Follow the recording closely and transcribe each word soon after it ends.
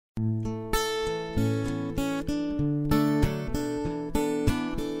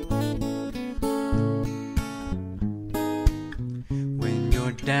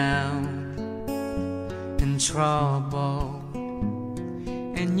trouble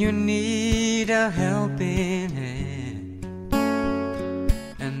and you need a helping hand,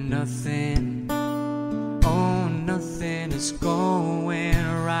 and nothing, oh nothing is going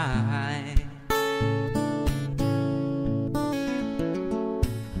right.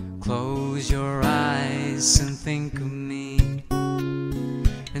 Close your eyes and think of me,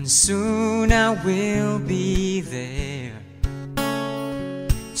 and soon I will be there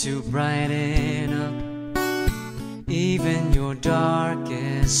to brighten up even your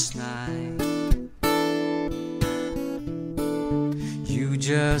darkest night. You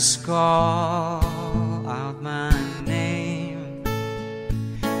just call out my name,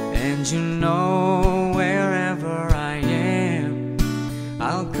 and you know wherever I am,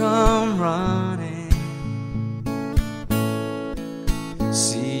 I'll come running,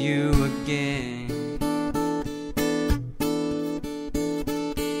 see you again.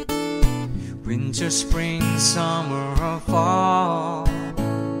 Winter, spring, summer or fall,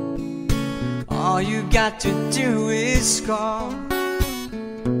 all you got to do is call,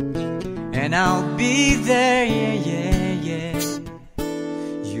 and I'll be there, yeah, yeah, yeah.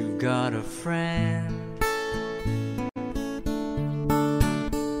 You've got a friend.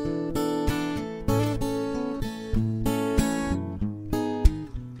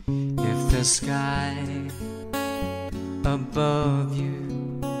 If the sky above you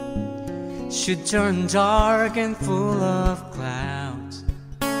should turn dark and full of clouds,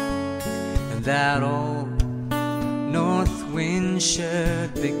 and that old north wind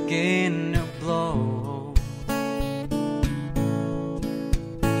should begin to blow,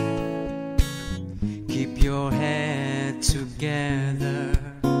 keep your head together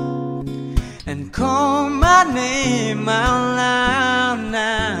and call my name out loud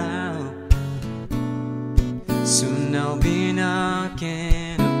now. Soon I'll be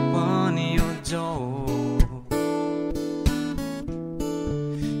knocking upon your door.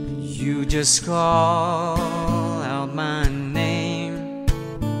 You just call out my name,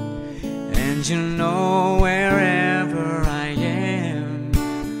 and you know wherever I am,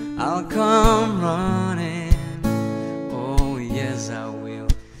 I'll come running. Oh yes, I will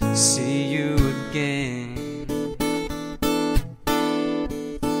see you again.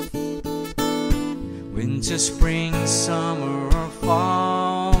 Winter, spring, summer or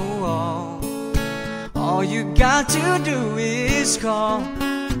fall, all you got to do is call,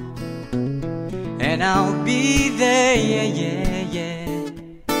 and I'll be there, yeah, yeah, yeah.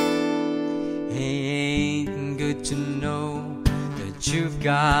 Hey, ain't good to know that you've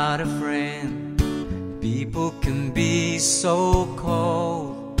got a friend. People can be so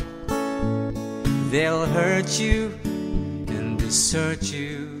cold, they'll hurt you and desert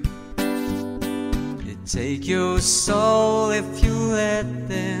you, take your soul if you let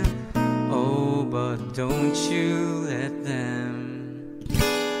them. Oh, but don't you let them.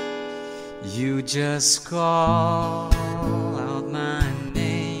 You just call out my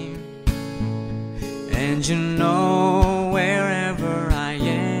name, and you know wherever I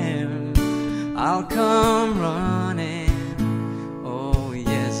am, I'll come running. Oh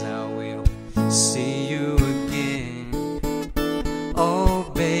yes, I will see you again.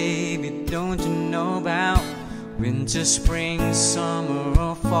 Oh baby, don't you know about winter, spring, summer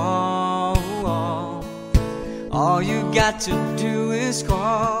or fall? All you got to do is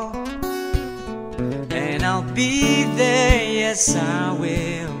call, and I'll be there, yes I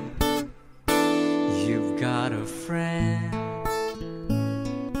will. You've got a friend.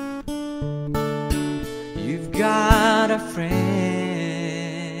 You've got a friend.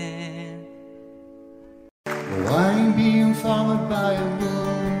 Oh, I'm being followed by a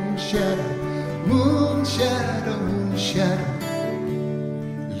moonshadow, moonshadow, moonshadow,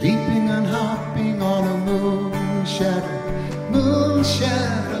 leaping and hopping on a moonshadow,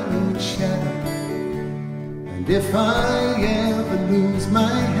 moonshadow, moonshadow. And if I ever lose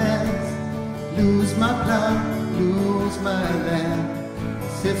my hands, lose my plow, lose my land,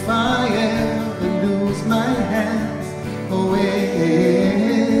 if I ever lose my hands, oh,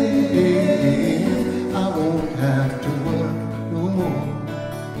 I won't have to work no more.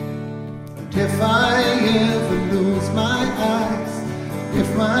 And if I ever lose my eyes, if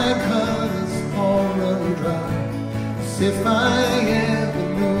my colors all run dry, if I ever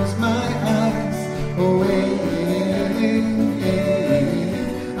lose my eyes, oh,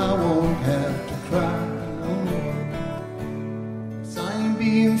 I won't have to cry no more. 'Cause I'm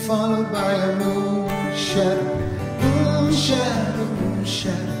being followed by a moonshadow, moonshadow,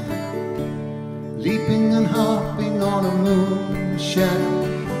 moonshadow, leaping and hopping on a moonshadow,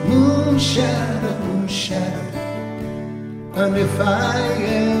 moonshadow, moonshadow. And if I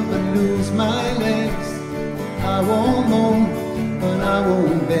ever lose my legs, I won't moan, but I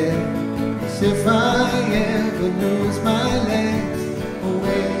won't beg. 'Cause if I ever lose my legs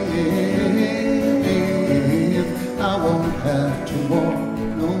away, I won't have to walk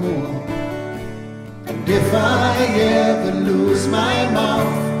no more. And if I ever lose my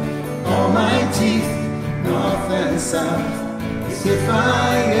mouth or my teeth, north and south, 'cause if I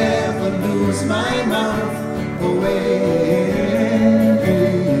ever lose my mouth away,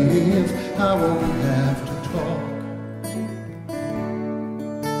 I won't have to talk.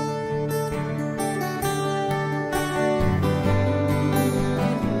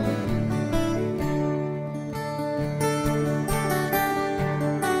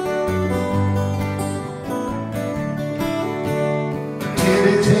 Did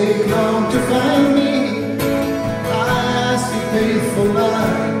it take long to find me? I asked you faithful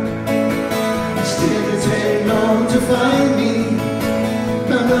lie. Did it take long to find me?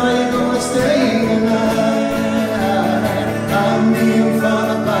 Now you're gonna stay the night. I'm being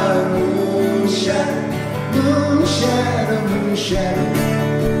followed by moonshadow, moonshadow, moonshadow.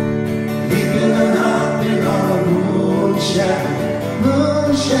 Leaping and hopping on a moonshadow,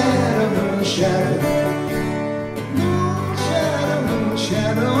 moonshadow, moonshadow. Moonshadow,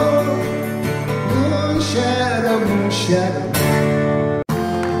 moonshadow, moonshadow, moonshadow.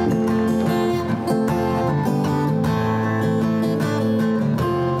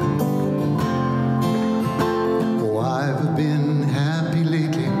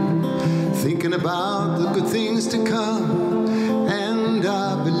 About the good things to come, and I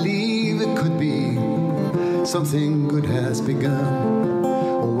believe it could be something good has begun.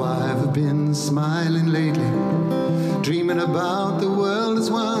 Oh, I've been smiling lately, dreaming about the world as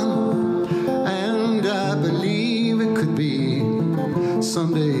one, and I believe it could be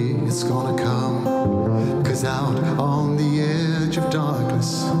someday it's gonna come. 'Cause out on the edge of darkness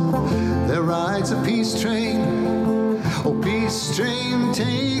there rides a peace train. Oh, peace train,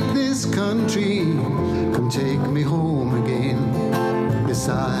 take this country, come take me home again. Yes,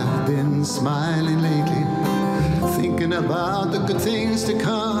 I've been smiling lately, thinking about the good things to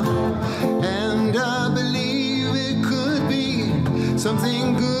come, and I believe it could be something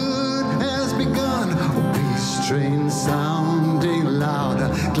good has begun. Oh, peace train sounding louder,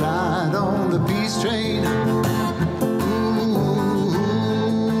 glide on the peace train. Ooh,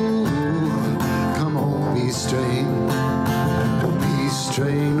 come on, peace train.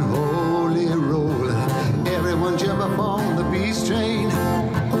 Train, holy roll, everyone jump up on the peace train.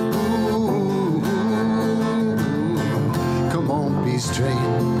 Ooh, come on, peace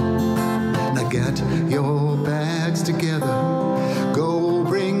train. Now get your bags together, go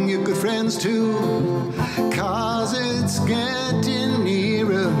bring your good friends too, 'cause it's getting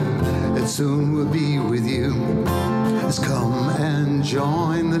nearer, and soon we'll be with you. Let's come and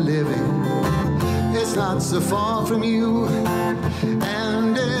join the living, it's not so far from you,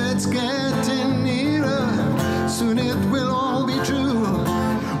 and it's getting nearer, soon it will all be true.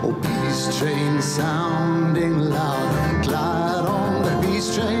 Oh, peace train sounding loud, glide on the peace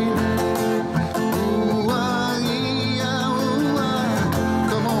train. Ooh, ooh,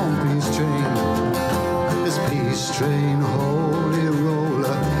 come on, peace train. This peace train, holy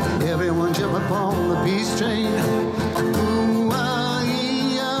roller, everyone jump upon the peace train. Ooh,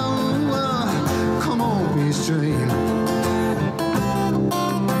 come on, peace train.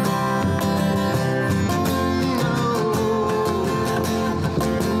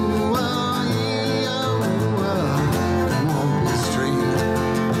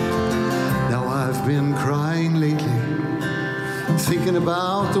 Been crying lately, thinking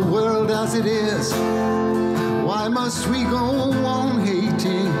about the world as it is. Why must we go on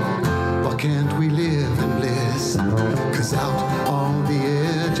hating? Why can't we live in bliss? 'Cause out on the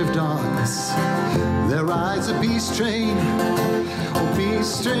edge of darkness there rides a peace train. Oh,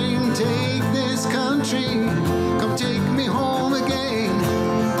 peace train, take this country, come take me home again.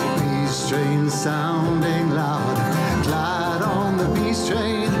 Peace train sounding loud, glide on the peace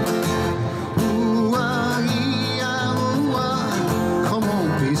train.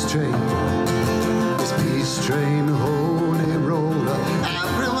 Train, this peace train, holy roller,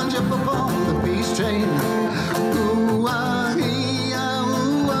 everyone jump upon the peace train. Ooh,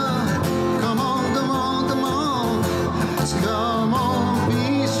 come on, come on, come on, come on,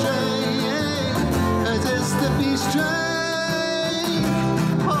 peace train, it is the peace train.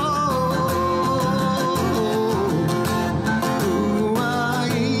 Oh,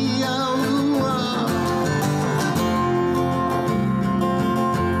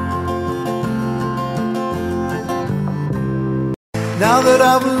 Now that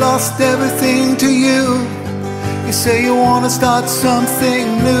I've lost everything to you, you say you want to start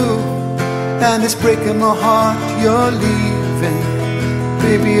something new. and it's breaking my heart you're leaving.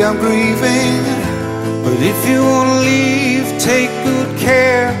 Baby, I'm grieving. But if you wanna leave, take good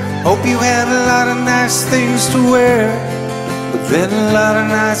care. Hope you had a lot of nice things to wear, but then a lot of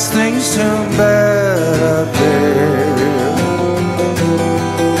nice things turn bad out there.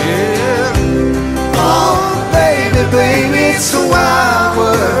 Yeah. Oh, baby, baby, it's a wild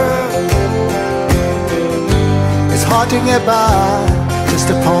world. It's hard to get by just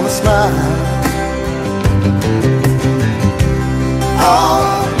upon a smile.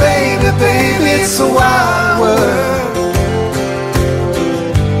 Oh, baby, baby, it's a wild world.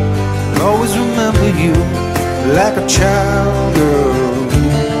 I'll always remember you like a child, girl.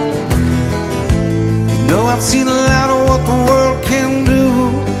 You know I've seen a lot of what the world can do,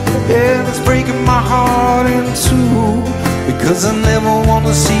 and it's breaking my heart in two, because I never want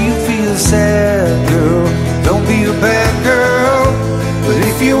to see you feel sad, girl. Don't be a bad girl. But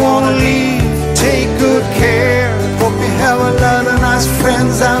if you want to leave, take good care. Hope you have a lot of nice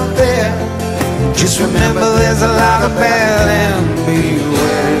friends out there. Just remember there's a lot of bad and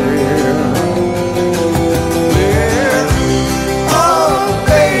beware. Yeah. Oh,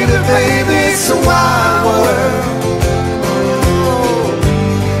 baby, baby, it's a wild world.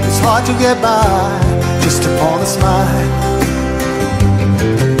 It's hard to get by just upon a smile.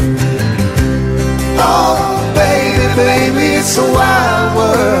 Oh, baby, baby, it's a wild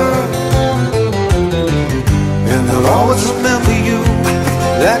world. And I'll always remember you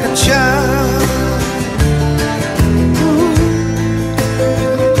like a child.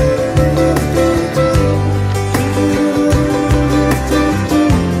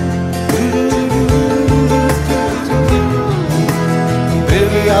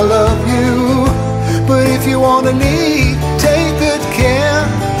 Baby, I love you, but if you want to leave, take good care.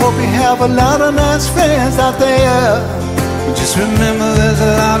 Hope you have a lot of nice friends out there. Just remember there's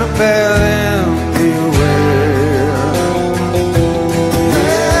a lot of bad and beware.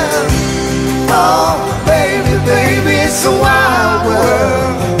 Yeah. Oh, baby, baby, it's a wild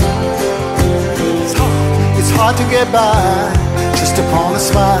world. It's hard to get by just upon a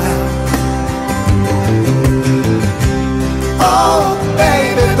smile. Oh,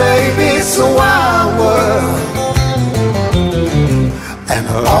 baby, baby, it's a wild world. And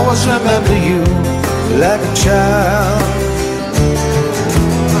I'll always remember you like a child.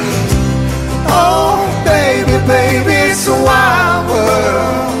 Oh, baby, baby, it's a wild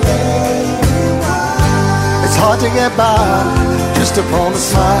world. It's hard to get by just upon a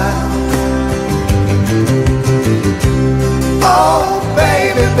smile. Oh,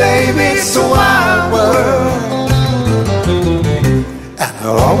 baby, baby, it's a wild world. And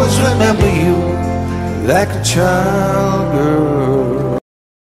I'll always remember you like a child, girl.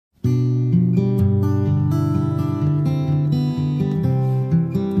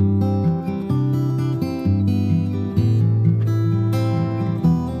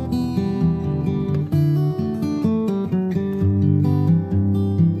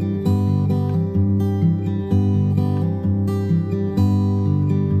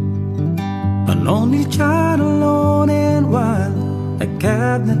 An only child alone and wild, a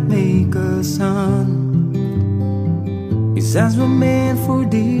cat that make a son. His hands were meant for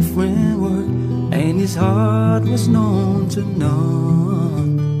different work, and his heart was known to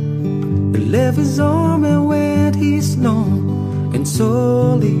none. He left his arm and went his lone and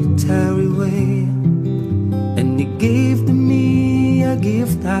solitary way, and he gave to me a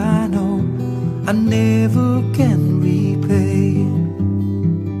gift I know I never can repay.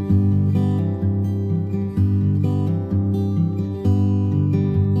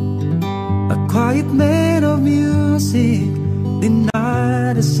 A quiet man of music,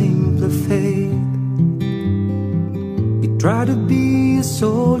 denied a simpler fate. He tried to be a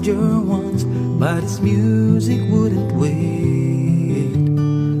soldier once, but his music wouldn't wait.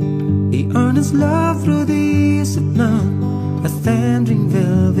 He earned his love through discipline, a thundering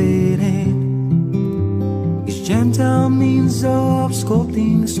velvet hand. His gentle means of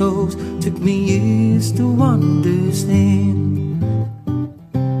sculpting souls took me years to understand.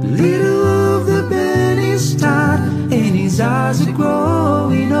 Little of the band is tired, and his eyes are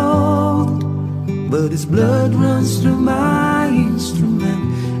growing old, but his blood runs through my instrument,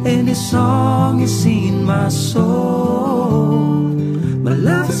 and his song is in my soul. My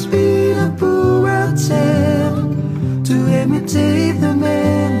love has been a poor attempt to imitate the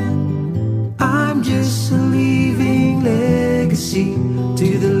man. I'm just a living legacy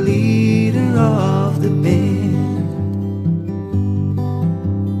to the leader of the band.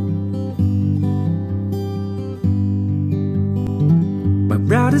 My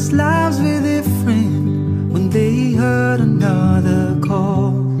brothers' lives were different when they heard another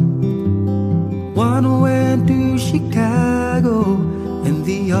call.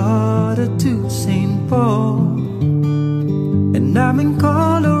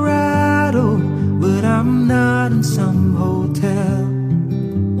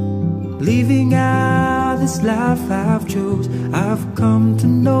 path I've chose, I've come to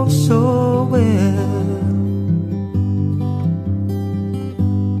know so well.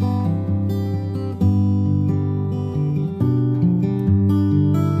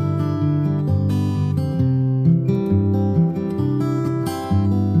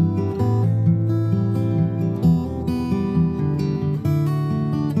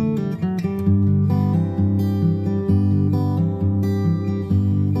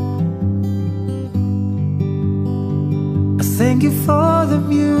 Thank you for the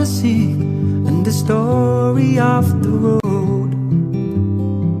music and the story of the road.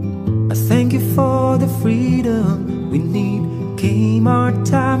 I thank you for the freedom we need, came our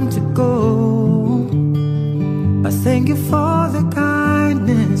time to go. I thank you for the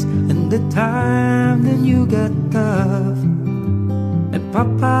kindness and the time that you got tough. And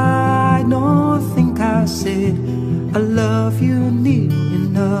Papa, I don't think I said I love you near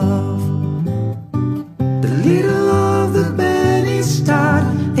enough. The little of the belly start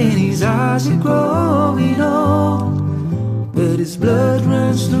and his eyes are growing old, but his blood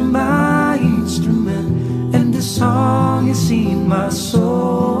runs through my instrument and the song is in my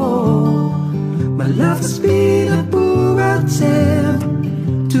soul. My love has been a poor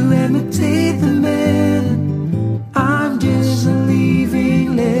attempt to imitate the man. I'm just a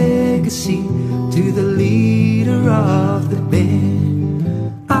living legacy to the leader of the band.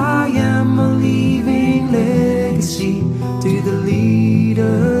 I am a living legacy to the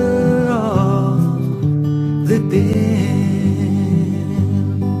leader of the band.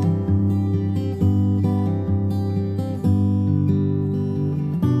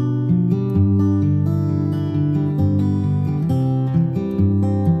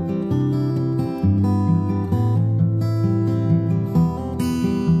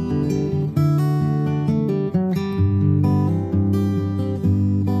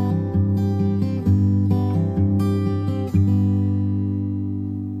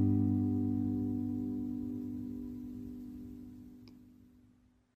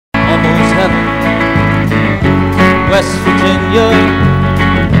 West Virginia,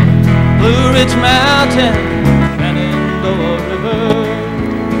 Blue Ridge Mountain, Shenandoah River.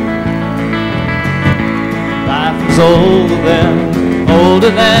 Life was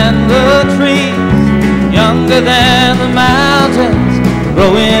older than the trees, younger than the mountains,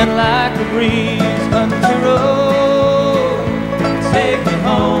 growing like a breeze. Country road, take me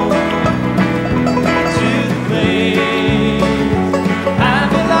home to the place I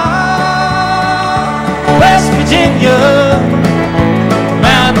belong. West Virginia,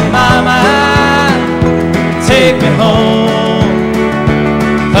 Mountain Mama, take me home.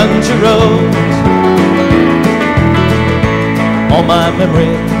 Country roads, all my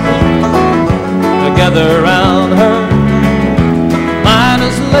memories together around her.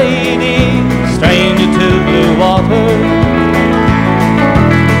 Miner's lady, stranger to blue water.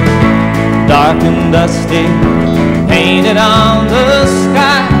 Dark and dusty, painted on the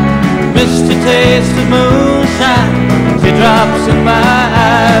sky. Misty taste of moonshine, teardrops in my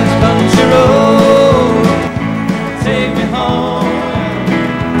eyes. Country road, take me home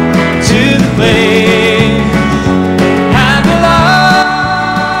to the place I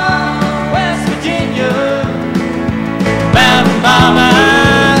belong. West Virginia, Mountain Mama,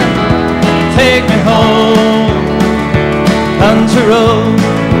 take me home. Country road,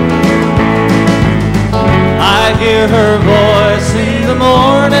 I hear her voice in the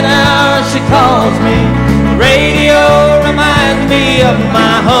morning hour. She calls me. The radio reminds me of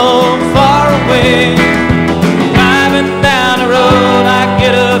my home far away. Driving down the road, I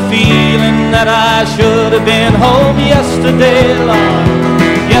get a feeling that I should have been home yesterday, Lord,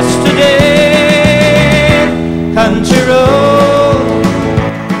 yesterday. Country road,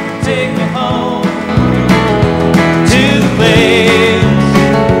 take me home to the place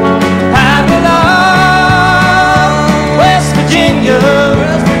I belong. West Virginia,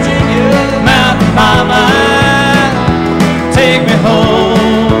 Mountain Mama, take me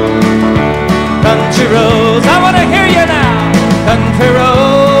home. Country roads, I want to hear you now. Country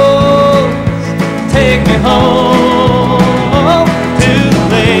roads, take me home.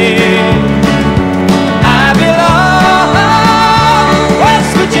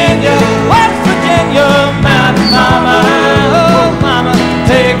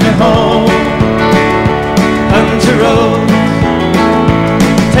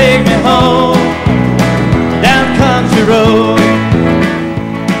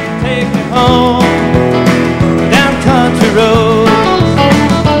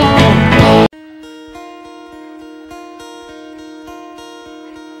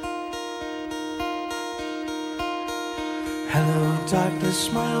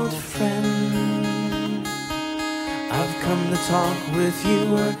 talk with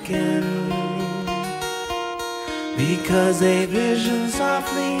you again, because a vision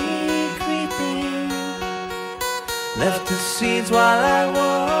softly creeping left its seeds while I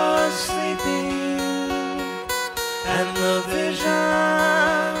was sleeping, and the vision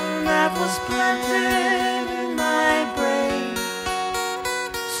that was planted in my brain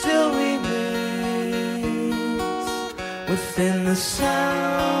still remains within the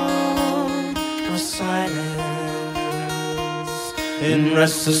sound of silence. In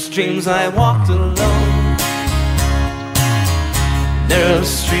restless dreams I walked alone. There are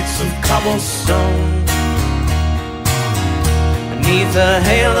streets of cobblestone, beneath the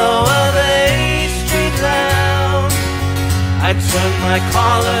halo of a street lamp. I turned my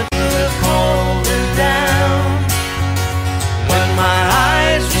collar to the cold and down, when my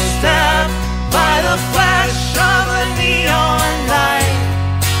eyes were stabbed by the flash of a neon light.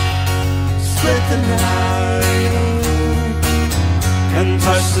 Split the night and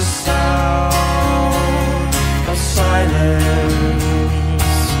touched the sound of silence,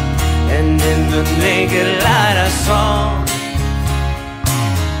 and in the naked light I saw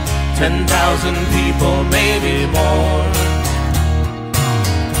 10,000 people, maybe more.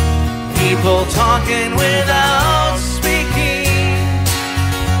 People talking without speaking,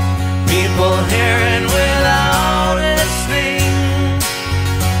 people hearing without listening,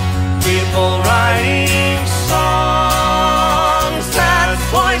 people writing songs that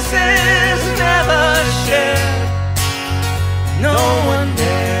voices never shared. No one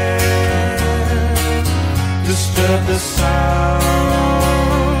dared disturb the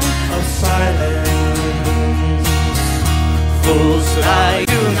sound of silence. Fools that I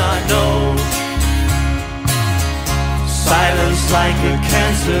do not know, silence like a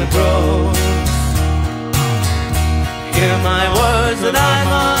cancer grows. Hear my words that I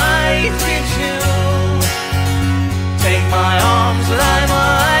might reach you, take my arms that I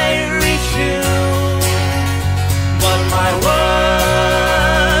might reach you, but my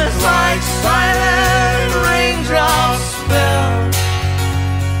words like silent raindrops fell,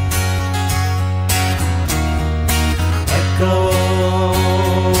 echo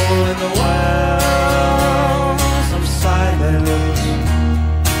in the wells of silence,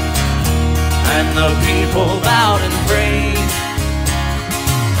 and the people bowed and prayed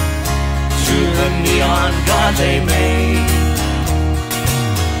to the neon god they made,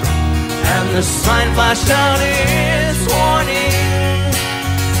 and the sign flashed out its warning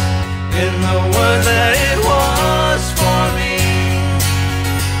in the word that it was for me,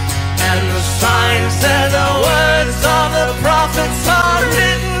 and the sign said the words of the prophets are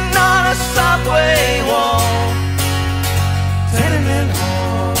written on a subway wall. Tenement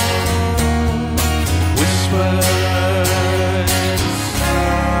hall, whispered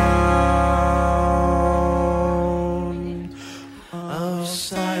sound of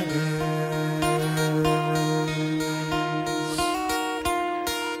silence.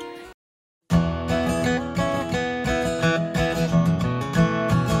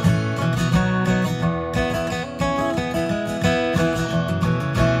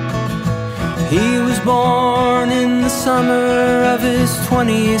 He was born in the summer of his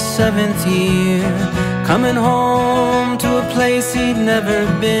 27th year, coming home to a place he'd never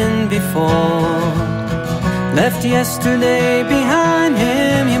been before. Left yesterday behind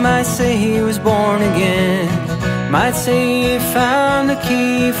him, you might say he was born again, might say he found a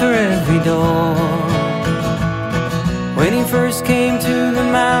key for every door. When he first came to the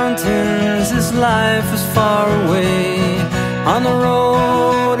mountains, his life was far away, on the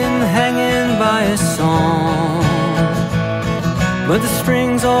road and hanging by a song. But the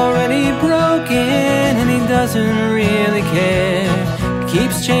string's already broken and he doesn't really care. It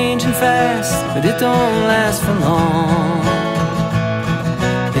keeps changing fast, but it don't last for long.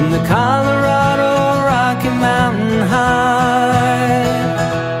 In the Colorado Rocky Mountain High,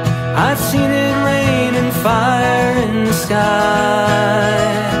 I've seen it rain and fire in the sky.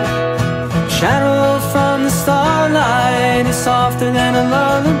 Shadow from the starlight is softer than a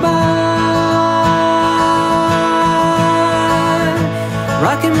lullaby.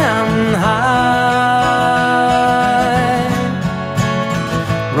 Rocky Mountain High,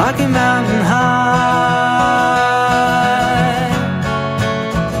 Rocky Mountain High.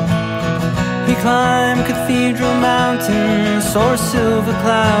 He climbed Cathedral Mountain, saw silver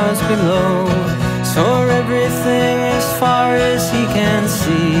clouds below, saw everything as far as he can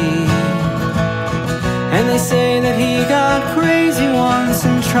see. And they say that he got crazy once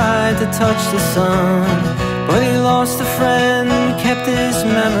and tried to touch the sun, but he lost a friend, kept his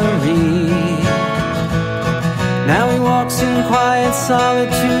memory. Now he walks in quiet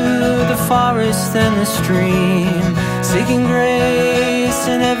solitude, the forest and the stream, seeking grace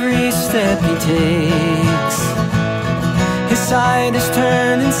in every step he takes. His sight is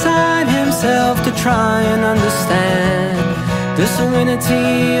turned inside himself to try and understand the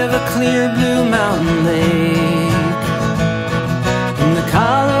serenity of a clear blue mountain lake. In the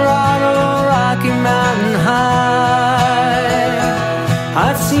Colorado Rocky Mountain High,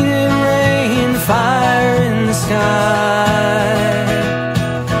 I've seen it rain fire in the sky.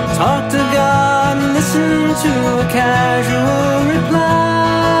 Talk to God and listen to a casual reply.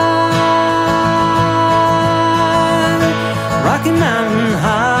 Rocky Mountain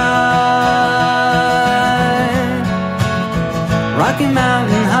High, Rocky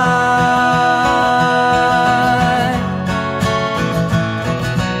Mountain High.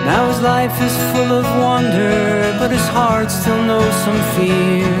 Now his life is full of wonder, but his heart still knows some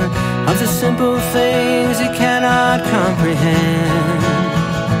fear of the simple things he cannot comprehend.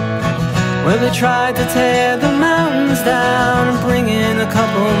 Well, they tried to tear the mountains down and bring in a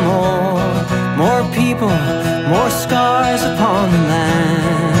couple more people, more scars upon the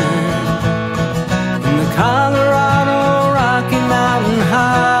land. In the Colorado Rocky Mountain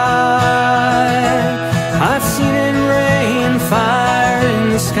High, I've seen it rain fire in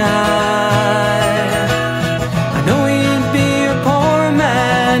the sky. I know he'd be a poor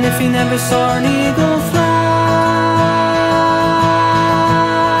man if he never saw an eagle fly.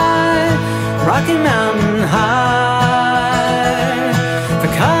 Rocky Mountain High, the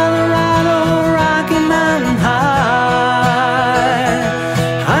Colorado Rocky Mountain High,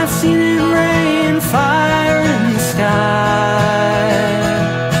 I've seen it rain fire in the sky.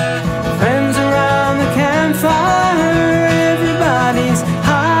 Friends around the campfire, everybody's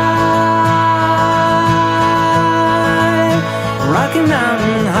high. Rocky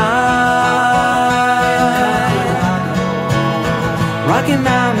Mountain High, Rocky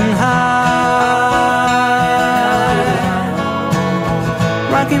Mountain High,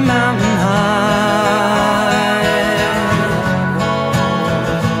 Rocky Mountain High,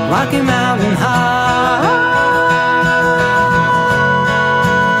 Rocky Mountain High.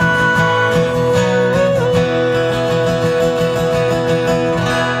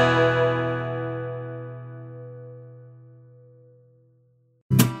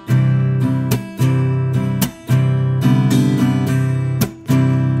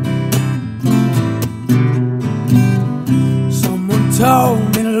 Someone told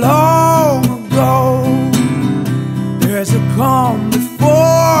me long ago there's a calm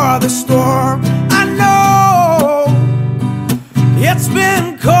before the storm. I know it's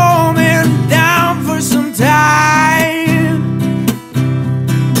been coming down for some time.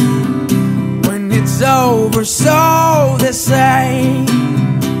 When it's over, so they say,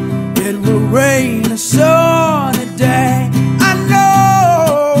 it will rain a sunny day. I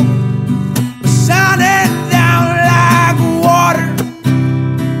know we're sounding down like water.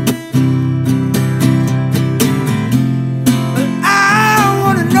 But I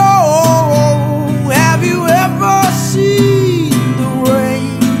wanna know, have you ever seen the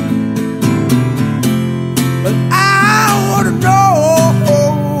rain? But I wanna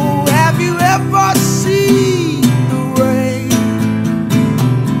know, have you ever seen the rain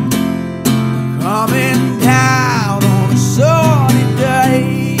coming down on a sunny day?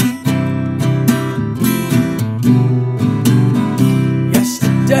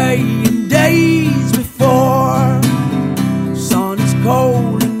 Yesterday and days before, sun is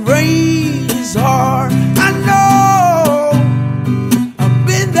cold and rain is hard. I know I've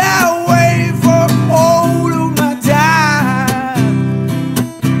been that way for all of my time,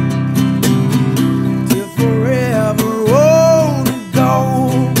 till forever only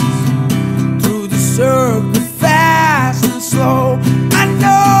goes through the circle fast and slow. I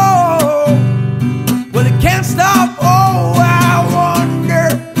know, well, it can't stop. Oh, I wonder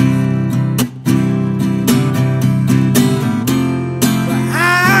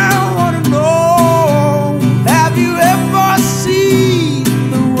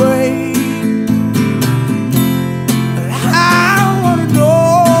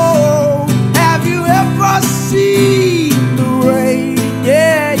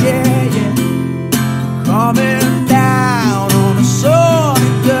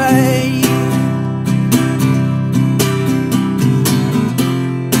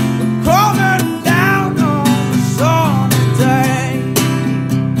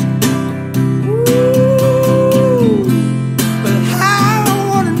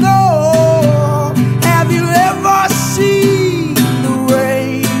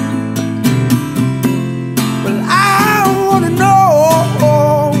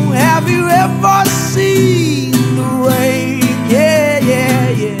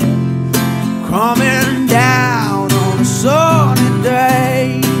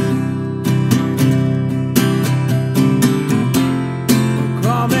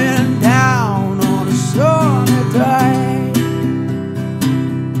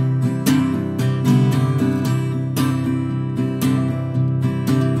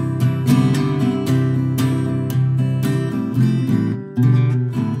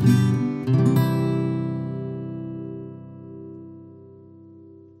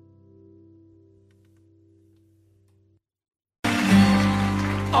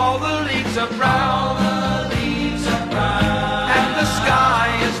All the leaves are brown, and the sky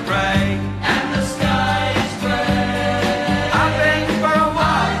is gray. I've been for a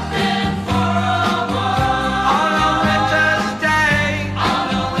walk on a winter's day.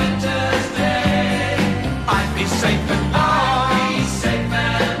 I'd be safe and warm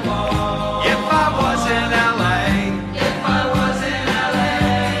if I was in LA.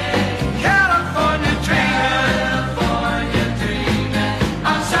 California dreaming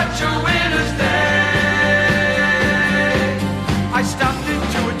on such a winter's day. I stopped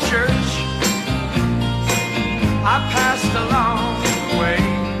into a church I passed along the way.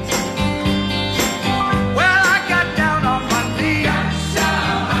 Well, I got down on my knees,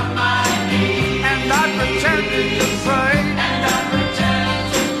 and I pretended to pray.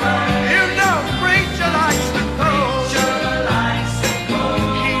 You know, preacher likes the cold.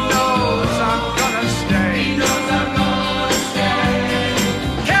 He knows I'm gonna stay.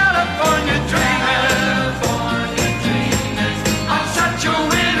 California dreaming on such a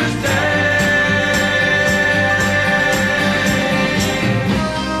winter's day.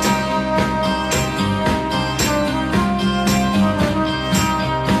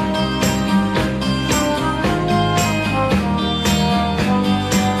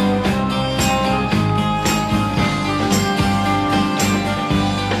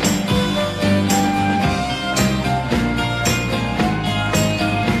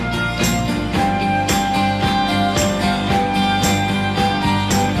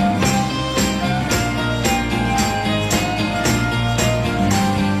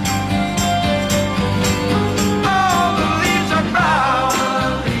 All the leaves are brown,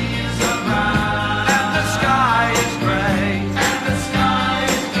 and the sky is gray.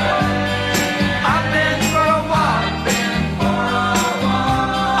 I've been for a walk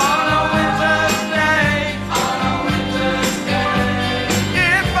on a winter's day.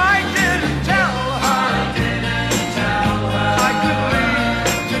 If I didn't tell her I could leave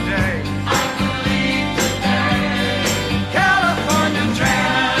today. California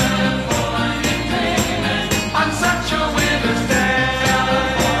dreaming on such a winter's day.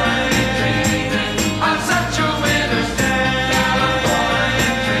 On such a winter's day.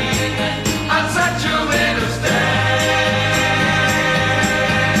 On such a winter's day.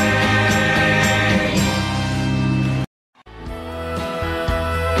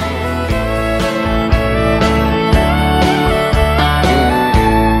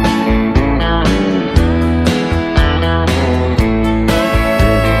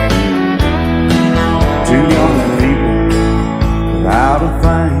 Two young people without a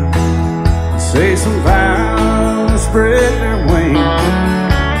thing say some vows, spread their wings,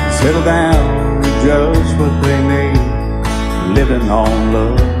 settle down with just what they need, living on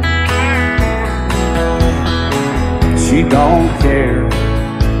love. She don't care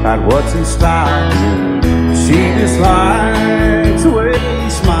about what's in style, she just likes the way he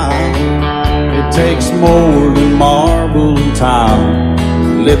smiles. It takes more than marble and tile,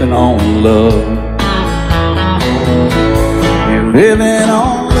 living on love. You're living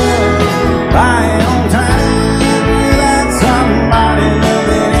on love, buying on time, without somebody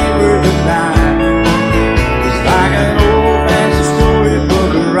loving ain't worth a dime. It's like an old-fashioned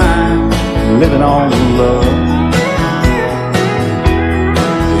storybook of rhyme, living on love.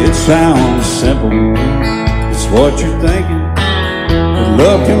 It sounds simple, it's what you're thinking. But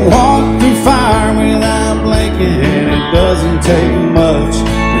love can walk through fire without blinking, and it doesn't take much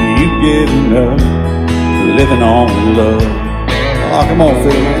for you getting up, living on love. Oh, come on,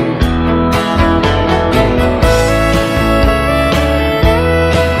 Phil.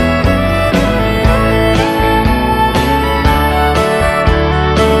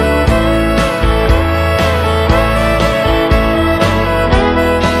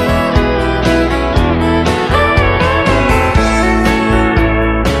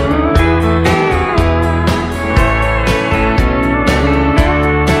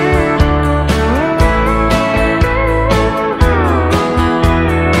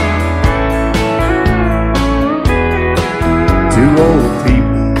 Two old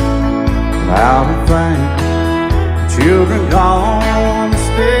people without a thing, children gone,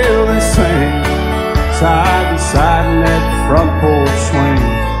 still they sing, side by side in that front porch swing,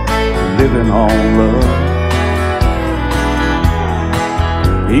 living on love.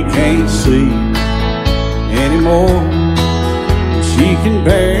 He can't see anymore, she can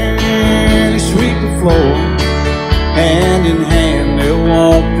barely sweep the floor. Hand in hand they'll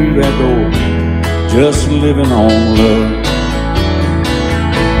walk through that door, just living on love.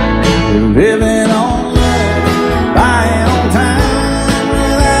 They're living on love, buying on time,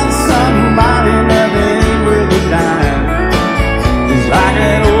 without somebody that ain't worth a dime. It's like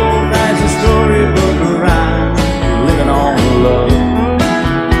that old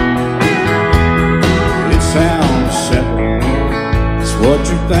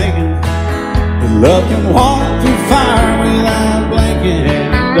but can walk through fire without blinking.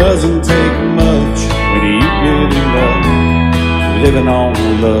 And it doesn't take much when you get enough living on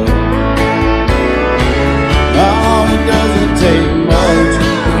love. Oh, it doesn't take much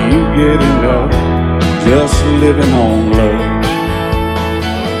when you get enough just living on love.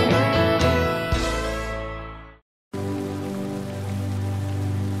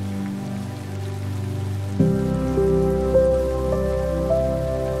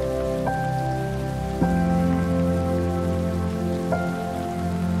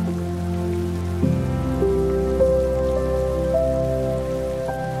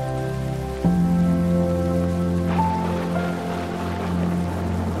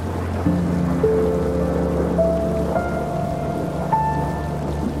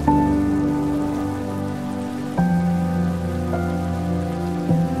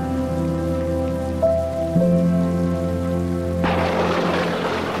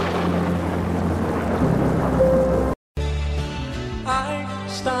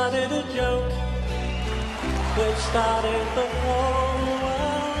 Started a joke which started the whole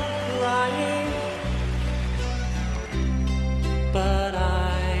world crying, but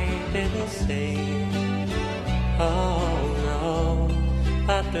I didn't say, oh no,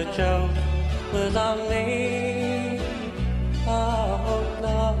 that the joke was on me. Oh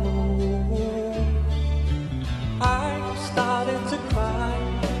no, I started to cry,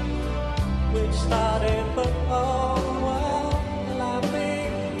 which started the whole world laughing.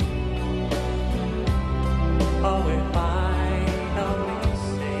 Oh, if I only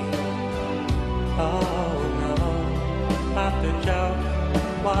say, oh no, that the joke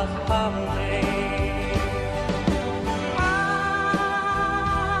was on me. I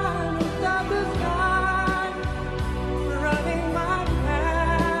looked up the sky, running my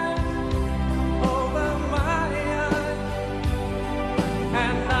hand over my eyes,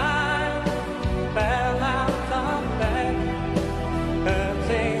 and I fell out of bed,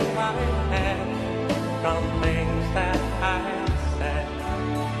 hurting my head from things that I said,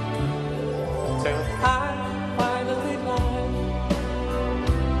 till I finally died,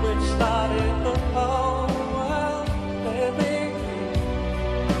 which started the whole world living.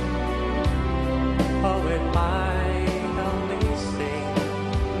 Oh, if I'd only seen,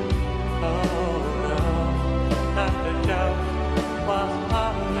 oh no, that the joke was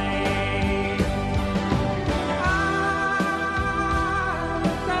on me. I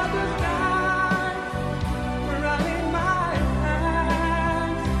looked at the sky, running my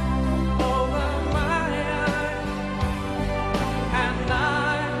hands over my eyes, and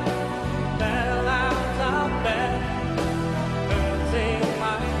I fell out of bed, hurting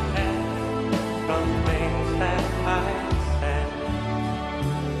my head from things that I said,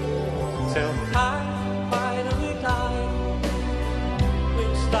 till I finally died,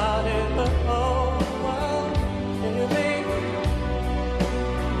 which started the whole world living.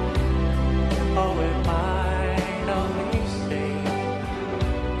 Oh, if I'd only seen,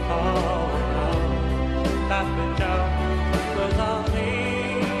 oh no, that the joke was on me.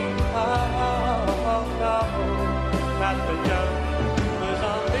 Oh no, that the joke was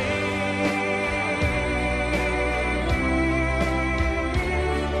on me.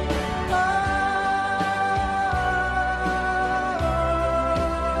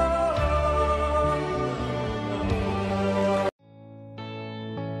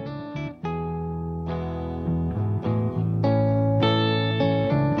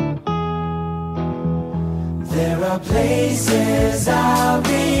 There are places I'll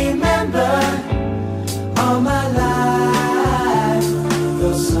remember all my life,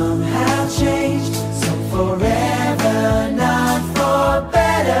 though some have changed, some forever, not for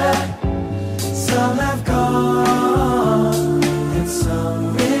better. Some have gone and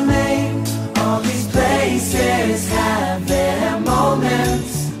some remain. All these places have their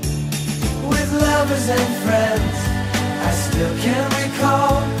moments with lovers and friends. I still can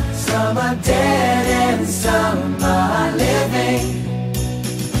recall. Some are dead and some are living.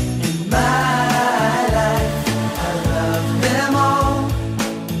 In my life, I love them all.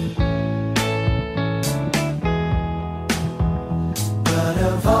 But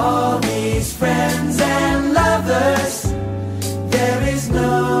of all these friends and lovers, there is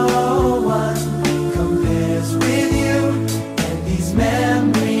no one compares with you. And these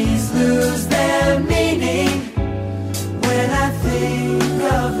memories lose their meaning when I think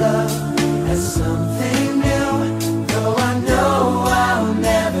of love as something new.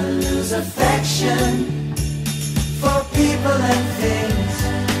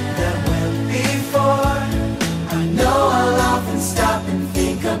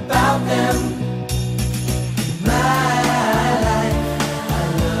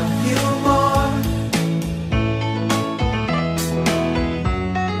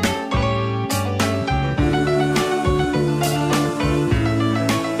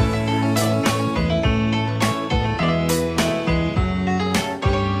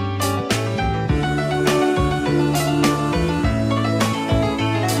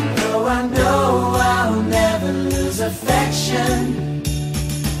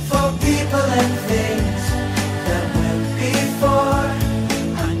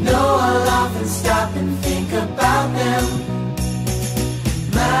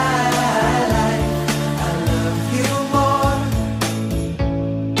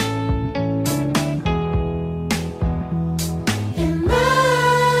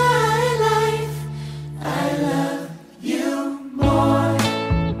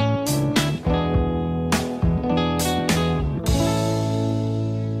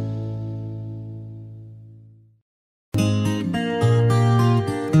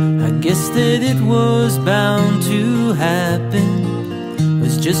 guess that it was bound to happen. It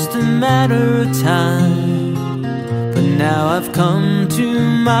was just a matter of time. But now I've come to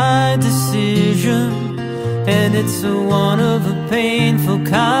my decision, and it's a one of a painful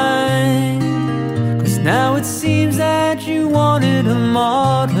kind. 'Cause now it seems that you wanted a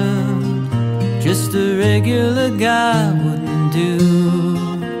martyr, just a regular guy wouldn't do.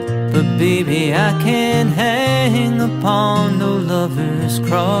 But baby, I can't hang upon no lover's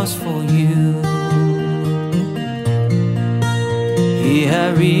cross for you. Yeah, I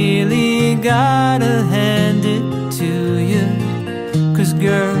really gotta hand it to you, 'cause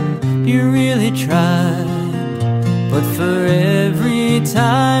girl, you really tried. But for every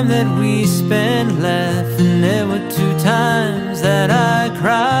time that we spent laughing, there were 2 times that I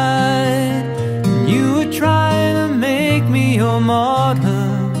cried. You were trying to make me your martyr,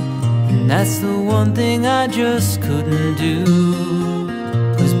 and that's the one thing I just couldn't do.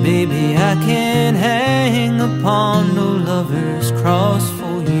 'Cause baby, I can't hang upon no lover's cross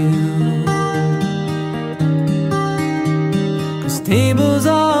for you. 'Cause tables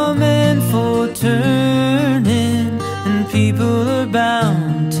are meant for turning, and people are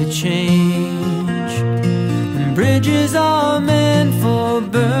bound to change, and bridges are meant for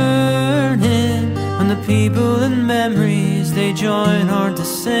burning, when the people and memories they join aren't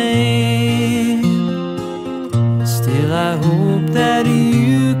the same. Still I hope that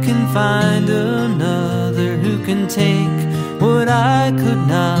you can find another who can take what I could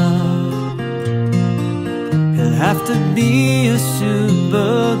not. He'll have to be a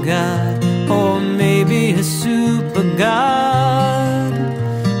super god, or maybe a super god.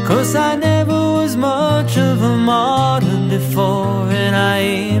 'Cause I never was much of a martyr before, and I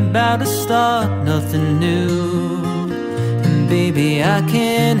ain't about to start nothing new. And baby, I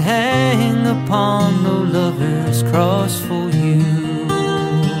can't hang upon no lover's cross for you.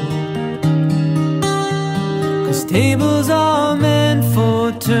 'Cause tables are meant for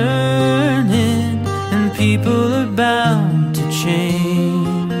turning, and people are bound to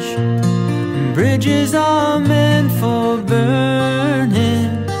change, and bridges are meant for burning,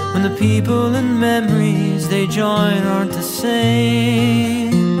 when the people and memories they join aren't the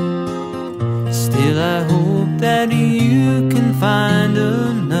same. Still I hope that you can find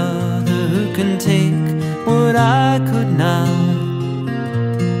another who can take what I could not.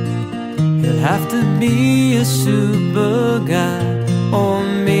 He'll have to be a super guy, or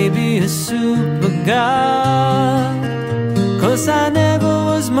maybe a super god. 'Cause I never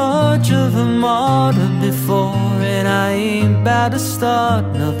was much of a martyr before, and I ain't about to start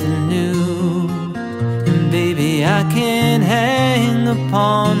nothing new. And baby, I can't hang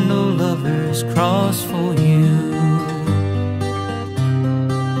upon no lover's cross for you.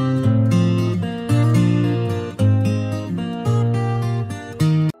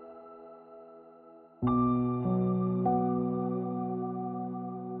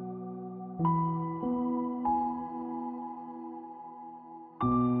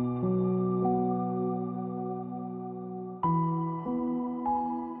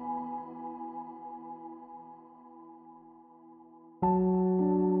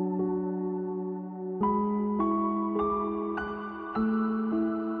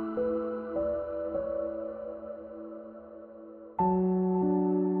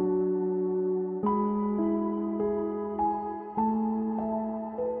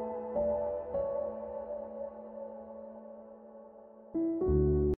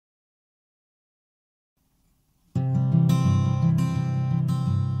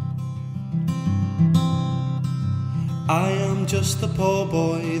 I am just a poor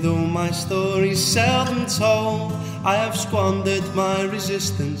boy, though my story's seldom told. I have squandered my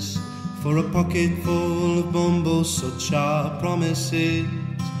resistance for a pocket full of mumbles, such are promises.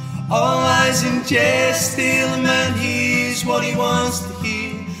 All lies in jest, still a man hears what he wants to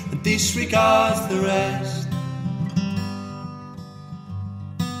hear and disregards the rest.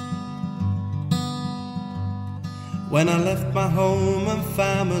 When I left my home and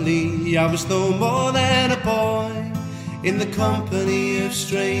family, I was no more than a boy, in the company of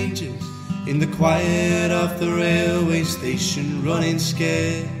strangers, in the quiet of the railway station, running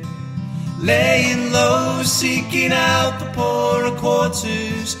scared, laying low, seeking out the poorer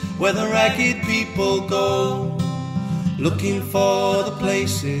quarters where the ragged people go, looking for the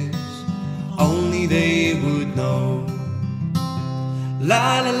places only they would know. La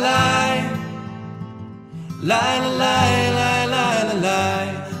la la, la la la, la la la la,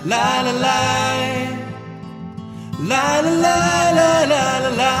 la la la. La la la la la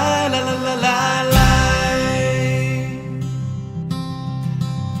la la la la la la.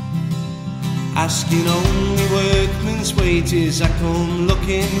 Asking only workmen Christmas wages I come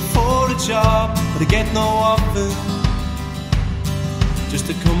looking for a job, but I get no offer. Just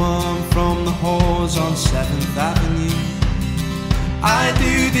to come on from the halls on 7th Avenue. I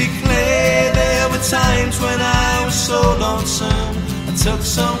do declare there were times when I was so lonesome, I took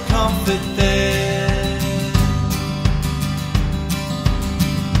some comfort there.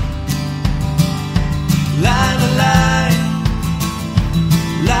 La la la,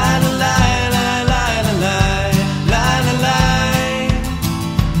 la la la, la la la la, la la la,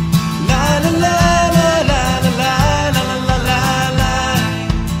 la la la, la la la, la la la, la la la,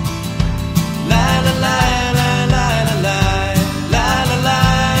 la la la, la la la,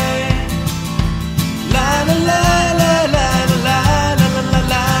 la la la, la la la, la la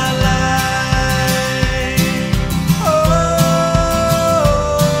la, la.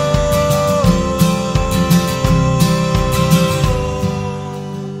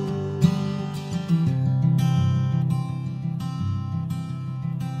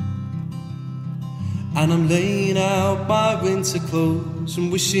 And I'm laying out my winter clothes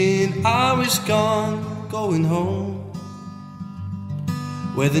and wishing I was gone, going home,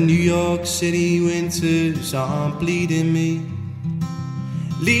 where the New York City winters aren't bleeding me,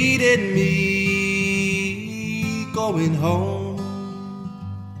 leading me, going home.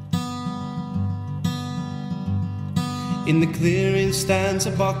 In the clearing stands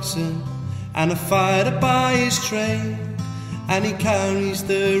a boxer and a fighter by his trade, and he carries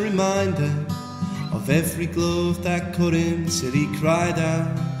the reminder of every glove that cut him till he cried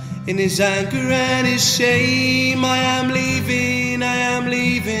out in his anger and his shame, I am leaving,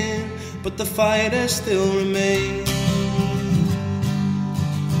 but the fighter still remains.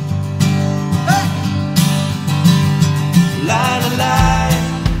 Hey! La la la,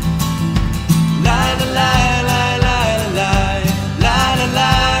 la la la, la la la, la la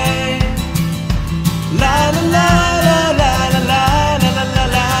la, la la la, la la la, la la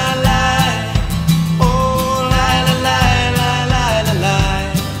la.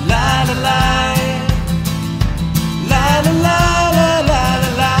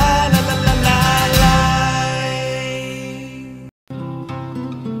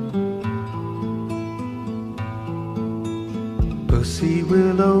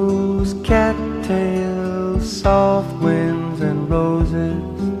 Pussywillows, cattails, soft winds and roses,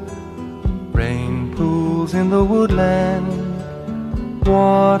 rain pools in the woodland,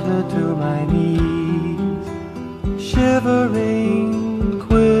 water to my knees, shivering,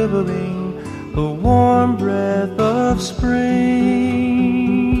 quivering, the warm breath of spring.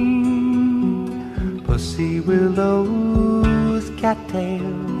 Pussywillows,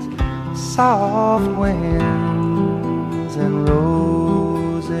 cattails, soft winds and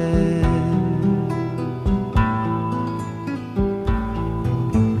roses,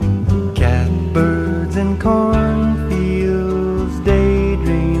 catbirds and cornfields,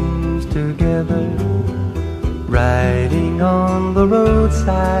 daydreams together, riding on the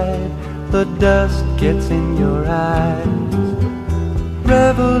roadside, the dust gets in your eyes,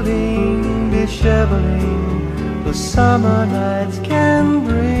 reveling, disheveling, the summer nights can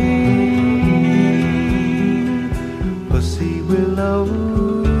bring.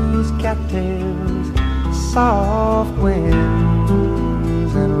 Pussywillows, cattails, soft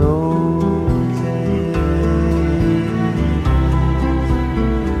winds and roses.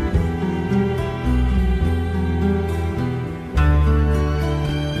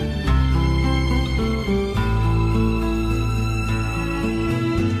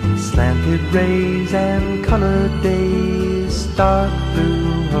 Slanted rays and colored days start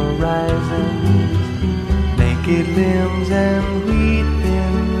through horizons, naked limbs and wheat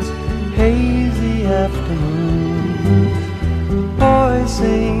bins, hazy afternoons. Boys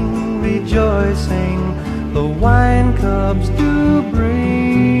sing, rejoicing, the wine cups do bring.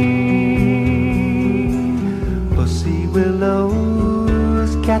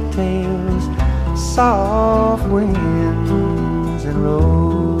 Pussywillows, cattails, soft winds and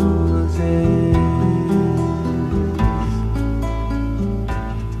roses.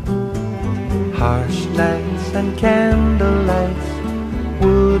 Harsh nights and candlelights,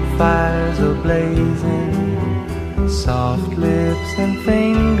 wood fires ablazing, soft lips and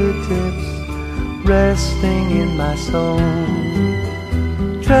fingertips resting in my soul,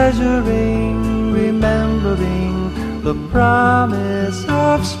 treasuring, remembering the promise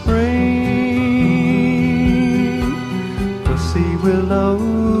of spring.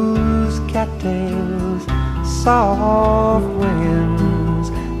 Pussywillows, cattails, soft winds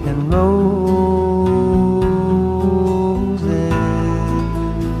and roses.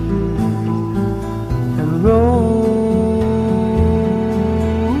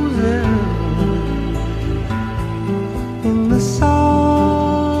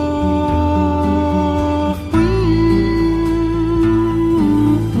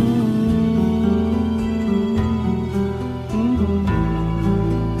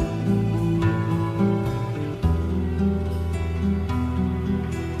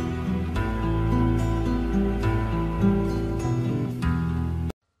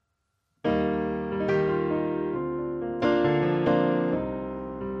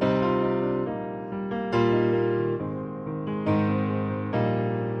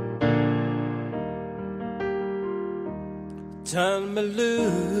 turn me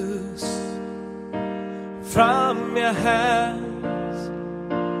loose from your hands.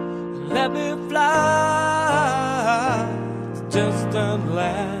 Let me fly to distant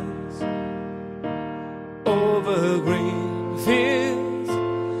lands, over green fields,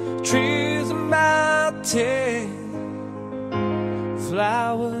 trees and mountains,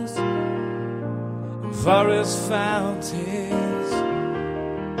 flowers and forest fountains,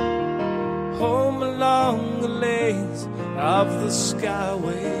 home along the lanes of the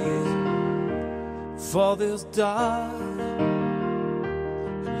skyways. For this dark,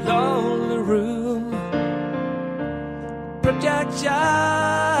 lonely room, project shadows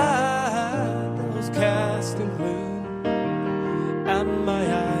casting gloom, and my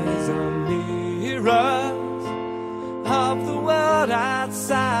eyes are mirrors of the world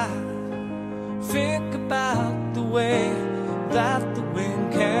outside. Think about the way that the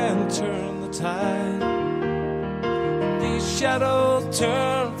wind can turn the tide. These shadows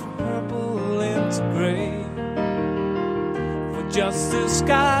turn from purple into gray, for just this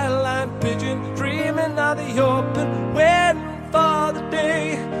skyline pigeon dreaming of the open, waiting for the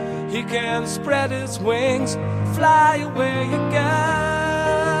day he can spread his wings, fly away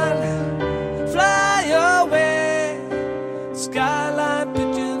again. Fly away, skyline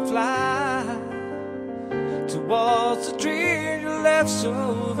pigeon, fly towards the dream you left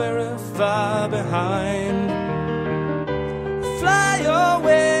so very far behind. Fly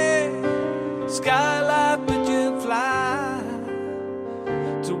away, skyline pigeon, fly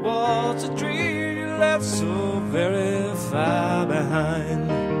towards a dream you left so very far behind.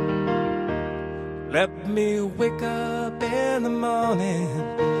 Let me wake up in the morning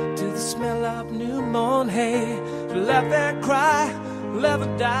to the smell of new mown hay, to laugh and cry, never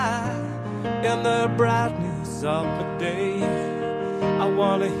die in the brightness of the day. I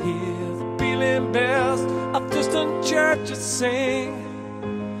wanna hear the pealing bells of distant churches sing.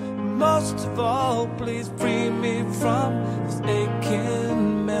 Most of all, please free me from this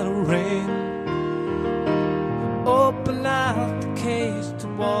aching metal ring. Open out the cage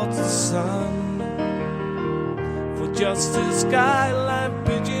towards the sun, for just a skyline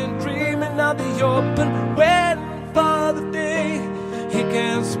pigeon dreaming of the open, waiting for the day he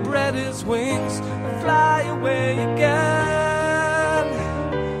can spread his wings and fly away again.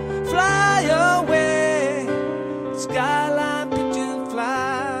 Fly away, skyline pigeon,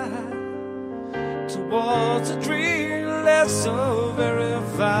 fly towards a dream left so very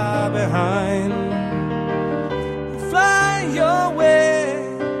far behind. Fly away,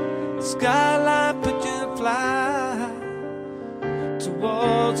 skyline pigeon, fly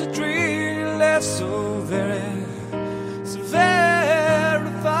towards a dream left so very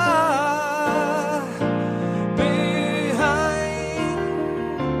far behind.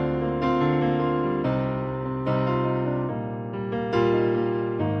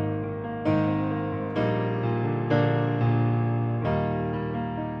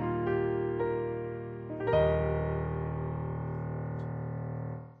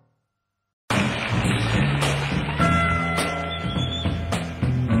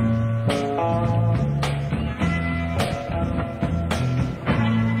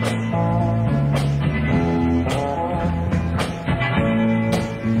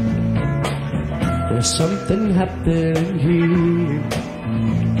 There's something happening here.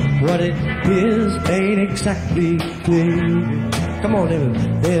 What it is ain't exactly clear. Come on,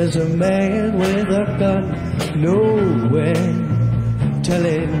 everyone. There's a man with a gun nowhere,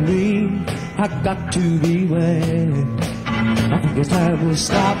 telling me I got to beware. I think it's time we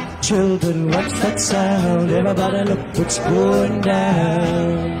stop, children. What's that sound? Everybody look what's going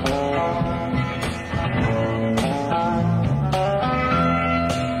down.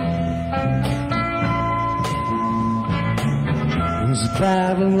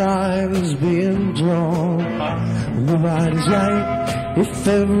 Battle lines being drawn. Nobody's right if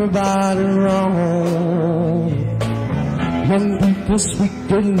everybody's wrong. Young people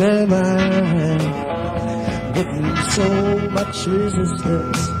speaking their mind, getting so much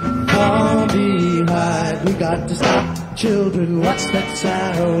resistance far behind. We got to stop, children. What's that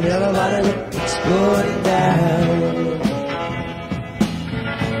sound? Everybody look, it's going down.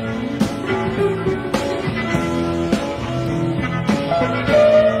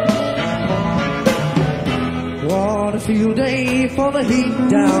 What a field day for the heat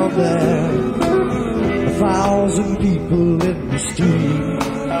down there. 1,000 people in the street,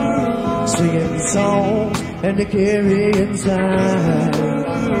 singing songs and they carry inside.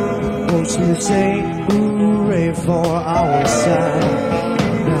 Mostly sing hooray for our side.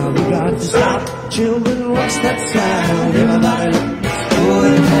 Now we got to stop, children. What's that sound? Everybody look, it's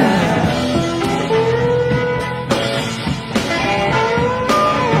going down.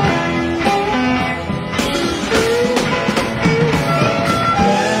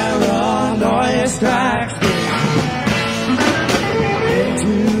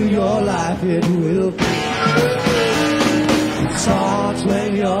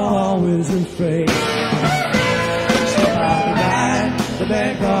 always afraid. Somebody ride the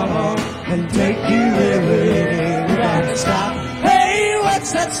band car home and take you away. We got to stop. Hey,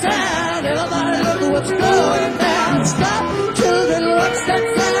 what's that sound? Everybody look at what's going down. Stop, children, what's that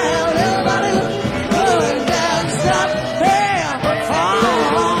sound? Everybody look what's going down. Stop. Hey, oh,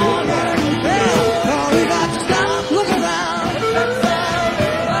 yeah, yeah. Oh, we got to stop. Look around. What's that sound?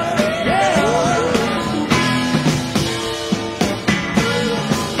 Everybody, yeah.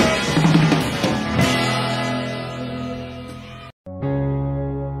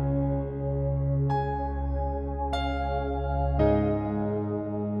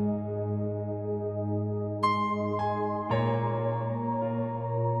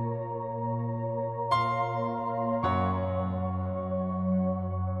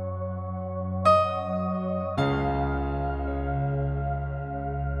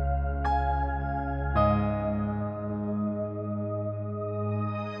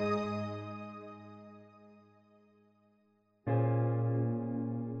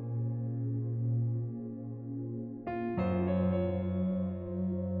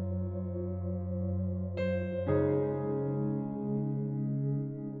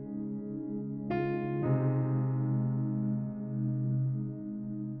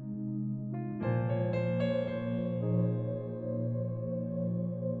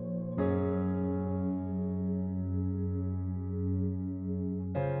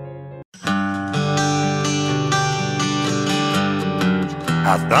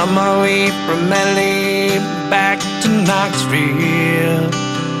 I found my way from LA back to Knoxville.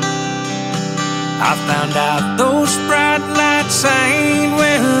 I found out those bright lights ain't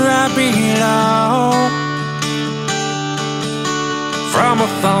where I belong. From a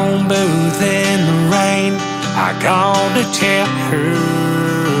phone booth in the rain, I called to tell her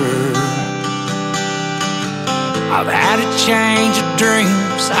I've had a change of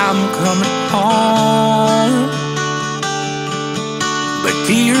dreams, I'm coming home. But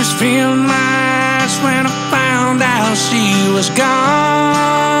tears filled my eyes when I found out she was gone.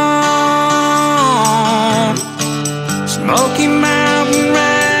 Smoky Mountain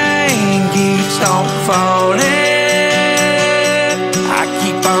rain keeps on falling. I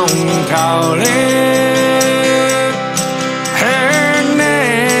keep on calling her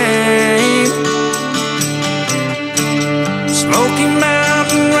name. Smoky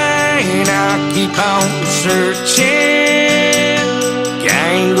Mountain rain, I keep on searching.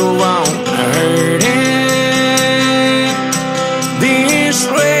 Can't go on hurting this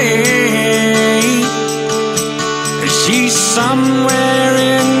way. She's somewhere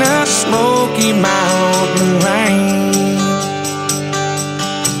in the Smoky Mountain rain.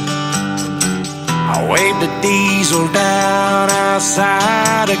 I waved the diesel down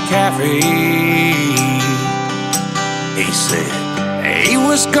outside a cafe. He said he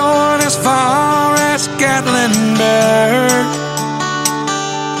was going as far as Gatlinburg.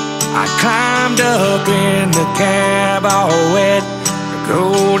 I climbed up in the cab, all wet,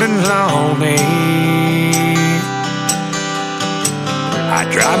 cold and lonely. I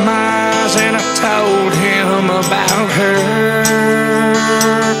dried my eyes and I told him about her.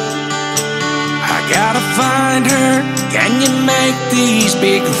 I gotta find her. Can you make these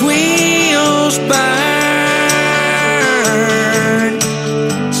big wheels burn?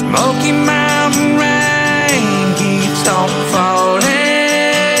 Smoky Mountain rain keeps on falling.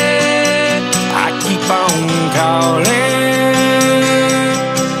 Calling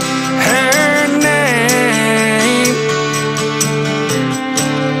her name.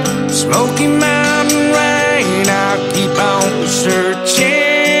 Smoky Mountain rain, I'll keep on searching.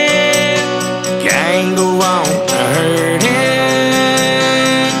 Can't go on hurting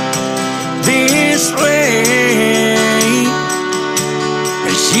this way.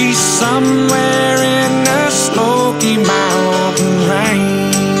 She's somewhere in the Smoky Mountain rain.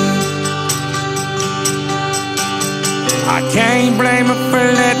 I can't blame her for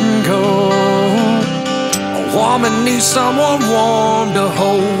letting go. A woman needs someone warm to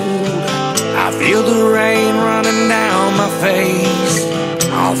hold. I feel the rain running down my face.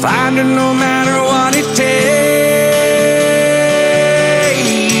 I'll find her no matter what it takes.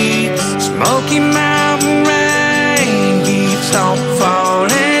 Smoky Mountain rain keeps on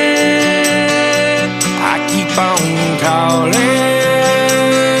falling. I keep on calling.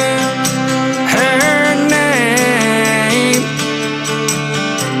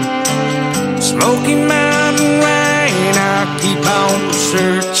 Smoky Mountain rain, I keep on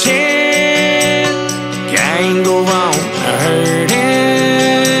searching. Can't go on hurting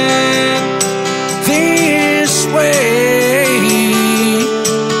this way.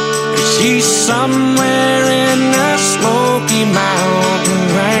 She's somewhere in the Smoky Mountain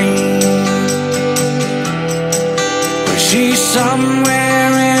rain.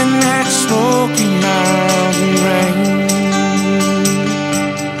 somewhere in that Smoky Mountain range.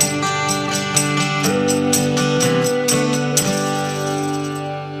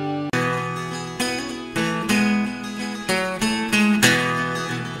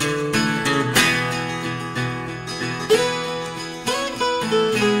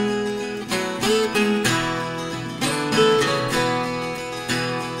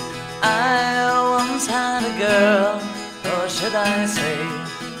 I say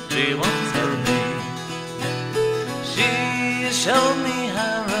she once had me. She showed me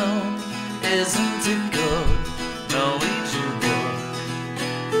her room. Isn't it good? Norwegian Wood.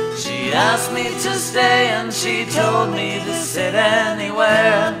 She asked me to stay and she told me to sit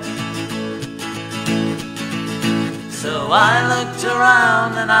anywhere. So I looked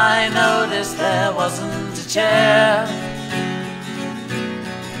around and I noticed there wasn't a chair.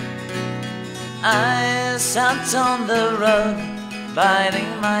 I sat on the rug,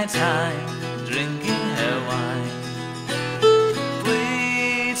 biding my time, drinking her wine.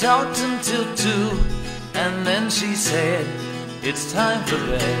 We talked until 2, and then she said, it's time for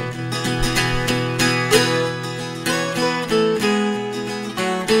bed.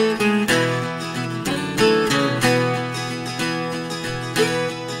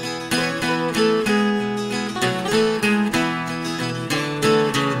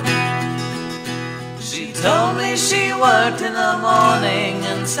 Told me she worked in the morning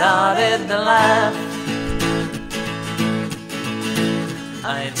and started to laugh.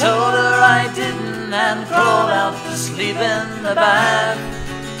 I told her I didn't and crawled out to sleep in the bath.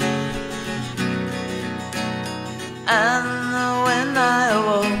 And when I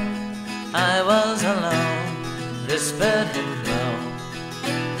awoke, I was alone, this bed had grown.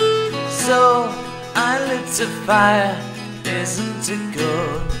 So I lit a fire, isn't it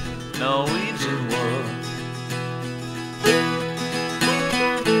good? Norwegian Wood.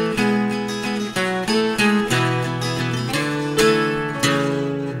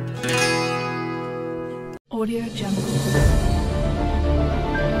 Audio Jungle.